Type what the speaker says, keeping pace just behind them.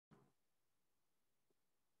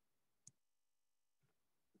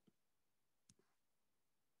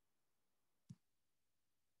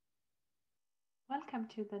Welcome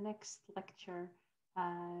to the next lecture.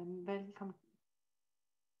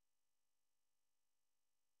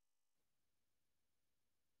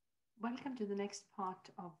 Welcome to the next part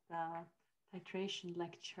of the titration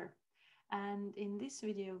lecture. And in this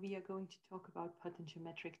video, we are going to talk about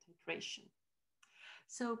potentiometric titration.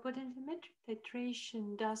 So potentiometric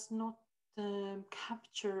titration does not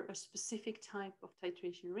capture a specific type of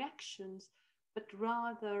titration reactions, but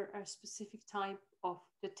rather a specific type of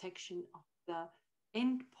detection of the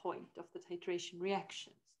endpoint of the titration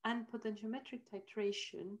reactions. And potentiometric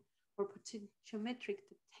titration or potentiometric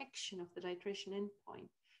detection of the titration endpoint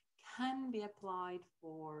can be applied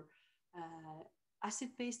for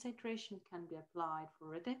acid-base titration, it can be applied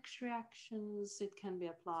for redox reactions, it can be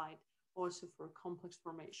applied also for complex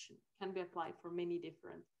formation, it can be applied for many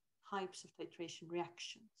different types of titration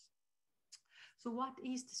reactions. So what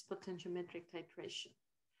is this potentiometric titration?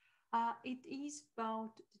 It is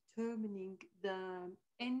about determining the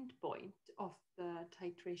endpoint of the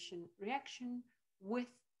titration reaction with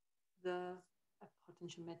the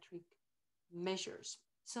potentiometric measures.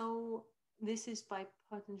 So this is by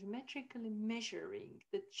potentiometrically measuring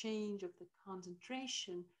the change of the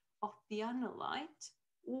concentration of the analyte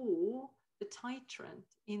or the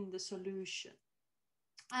titrant in the solution.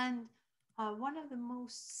 And one of the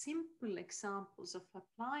most simple examples of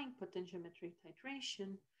applying potentiometric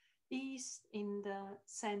titration is in the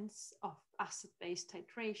sense of acid-base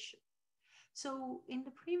titration. So in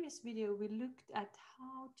the previous video, we looked at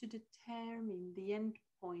how to determine the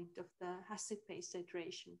endpoint of the acid-base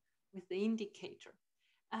titration with the indicator.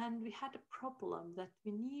 And we had a problem that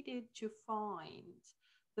we needed to find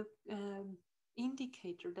the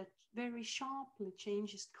indicator that very sharply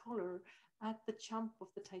changes color at the jump of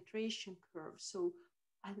the titration curve. So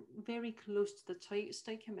very close to the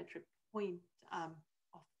stoichiometric point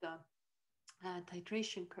of the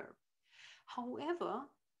titration curve. However,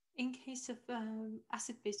 in case of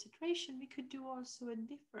acid-base titration, we could do also a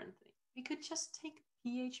different thing. We could just take a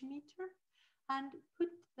pH meter and put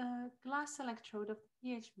the glass electrode of the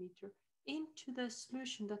pH meter into the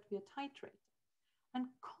solution that we are titrating. And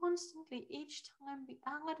constantly, each time we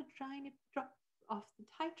add a tiny drop of the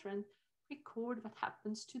titrant, record what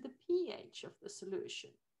happens to the pH of the solution.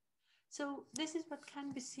 So this is what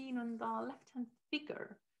can be seen on the left-hand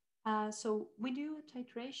figure. So we do a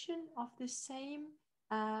titration of the same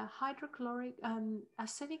hydrochloric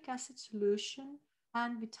acetic acid solution,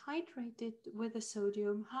 and we titrate it with a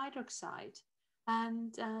sodium hydroxide.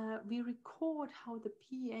 And we record how the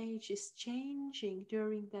pH is changing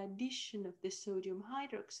during the addition of the sodium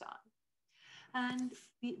hydroxide. And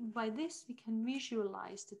by this, we can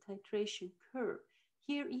visualize the titration curve.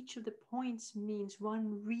 Here, each of the points means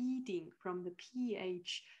one reading from the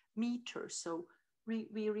pH meter. So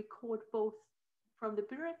we record both from the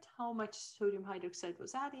burette how much sodium hydroxide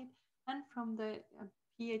was added, and from the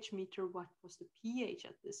pH meter what was the pH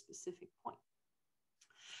at this specific point.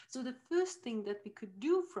 So the first thing that we could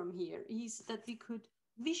do from here is that we could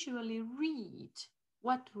visually read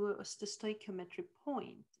what was the stoichiometric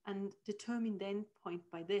point and determine the endpoint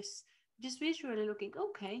by this. Just visually looking,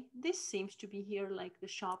 okay, this seems to be here like the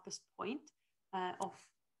sharpest point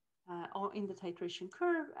or in the titration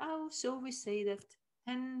curve. Oh, so we say that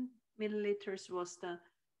 10 milliliters was the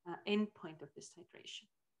endpoint of this titration.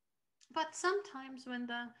 But sometimes when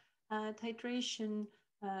the titration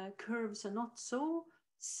curves are not so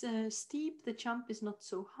steep, the jump is not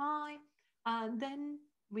so high, then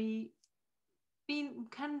we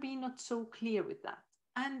can be not so clear with that.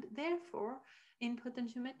 And therefore, in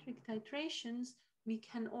potentiometric titrations, we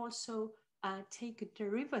can also take a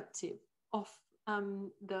derivative of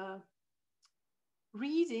the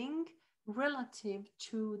reading relative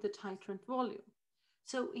to the titrant volume.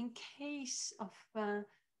 So in case of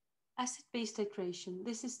acid-base titration,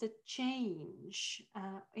 this is the change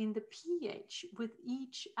in the pH with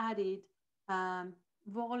each added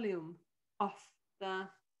volume of the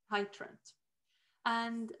titrant.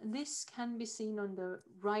 And this can be seen on the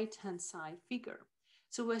right-hand side figure.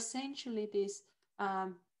 So essentially this,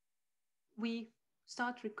 we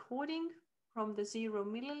start recording from the 0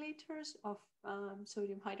 milliliters of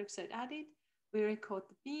sodium hydroxide added. We record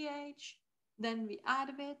the pH, then we add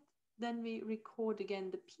a bit, then we record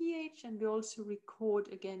again the pH, and we also record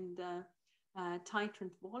again the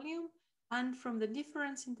titrant volume. And from the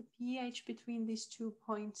difference in the pH between these 2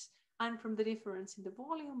 points and from the difference in the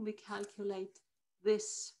volume, we calculate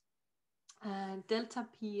this delta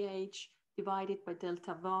pH divided by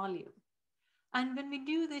delta volume. And when we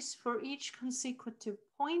do this for each consecutive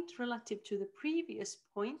point relative to the previous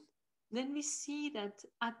point, then we see that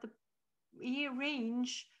at the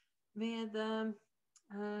range where the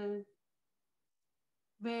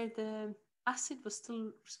where the acid was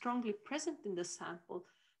still strongly present in the sample,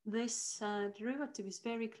 this derivative is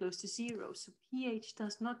very close to zero. So pH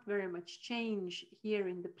does not very much change here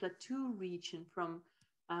in the plateau region from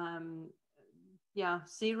 0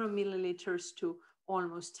 milliliters to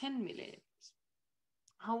almost 10 milliliters.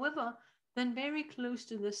 However, then very close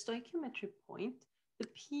to the stoichiometric point, the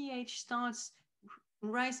pH starts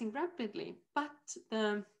rising rapidly, but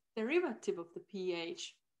the derivative of the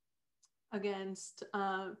pH against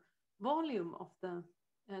volume of the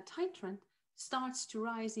titrant starts to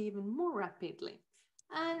rise even more rapidly.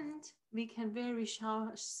 And we can very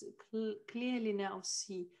clearly now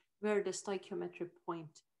see where the stoichiometric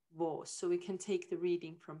point was. So we can take the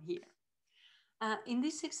reading from here. In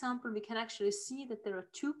this example, we can actually see that there are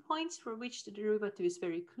 2 points for which the derivative is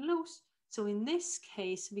very close. So in this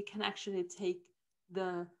case, we can actually take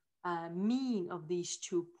the mean of these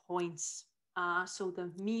 2 points. So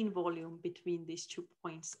the mean volume between these 2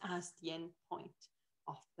 points as the endpoint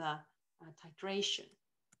of the titration.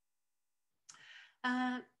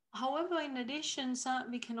 However, in addition,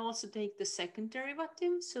 we can also take the second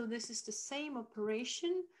derivative. So this is the same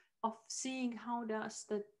operation of seeing how does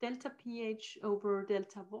the delta pH over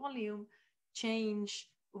delta volume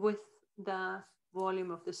change with the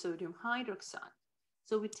volume of the sodium hydroxide.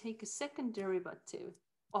 So we take a second derivative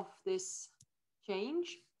of this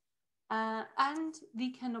change, and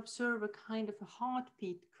we can observe a kind of a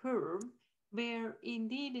heartbeat curve where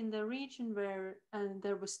indeed in the region where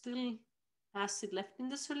there was still acid left in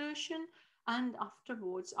the solution, and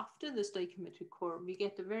afterwards, after the stoichiometric curve, we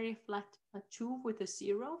get a very flat plateau with a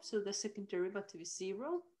zero, so the second derivative is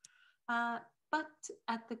zero. But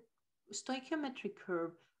at the stoichiometric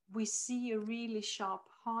curve, we see a really sharp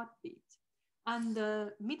heartbeat, and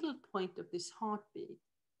the middle point of this heartbeat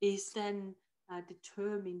is then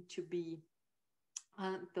determined to be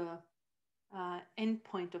the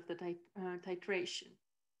endpoint of the titration.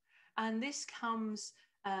 And this comes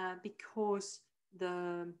because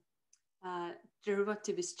the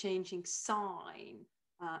derivative is changing sign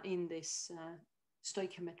in this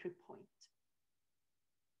stoichiometric point.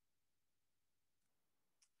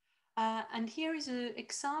 And here is an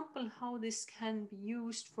example how this can be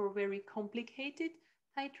used for very complicated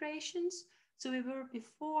titrations. So we were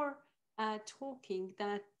before talking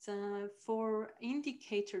that for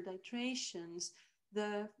indicator titrations,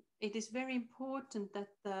 it is very important that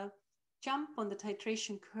the jump on the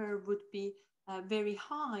titration curve would be very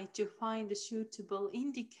high to find a suitable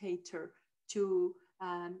indicator to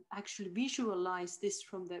actually visualize this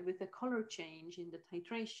with the color change in the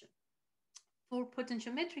titration. For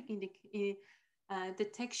potentiometric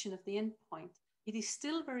detection of the endpoint, it is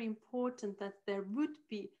still very important that there would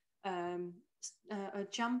be a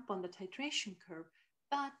jump on the titration curve,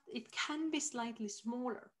 but it can be slightly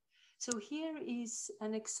smaller. So here is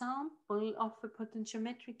an example of a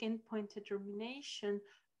potentiometric endpoint determination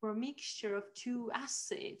for a mixture of 2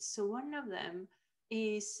 acids. So one of them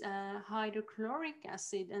is hydrochloric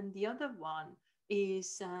acid and the other one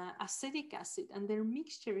is acetic acid, and their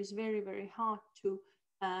mixture is very, very hard to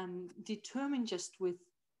determine just with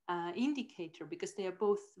indicator, because they are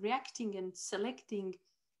both reacting and selecting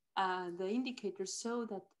the indicator so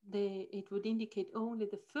that it would indicate only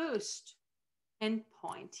the first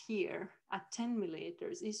endpoint here at 10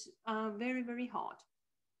 milliliters is very, very hard.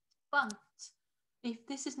 But if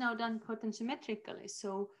this is now done potentiometrically,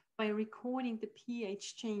 so by recording the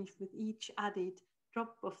pH change with each added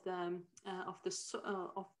drop of the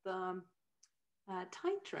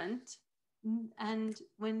titrant, and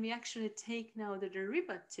when we actually take now the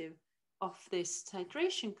derivative of this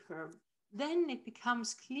titration curve, then it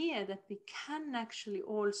becomes clear that we can actually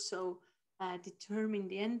also determine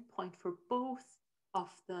the endpoint for both of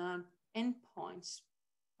the endpoints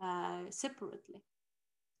separately.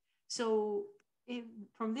 So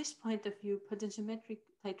from this point of view, potentiometric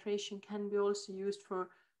titration can be also used for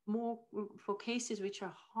cases which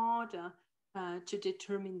are harder to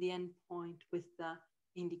determine the endpoint with the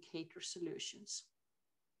indicator solutions.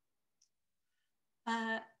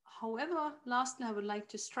 However, lastly, I would like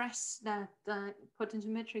to stress that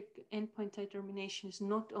potentiometric endpoint determination is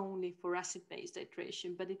not only for acid-base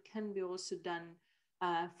titration, but it can be also done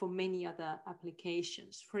for many other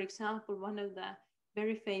applications. For example, one of the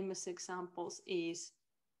very famous examples is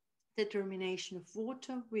determination of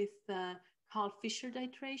water with Carl Fischer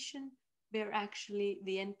titration, where actually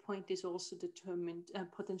the endpoint is also determined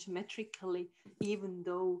potentiometrically, even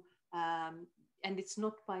though, and it's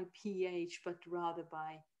not by pH, but rather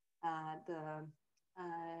by the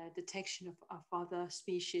detection of other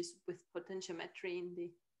species with potentiometry in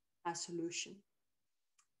the solution.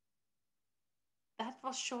 that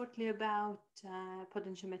was shortly about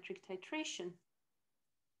potentiometric titration.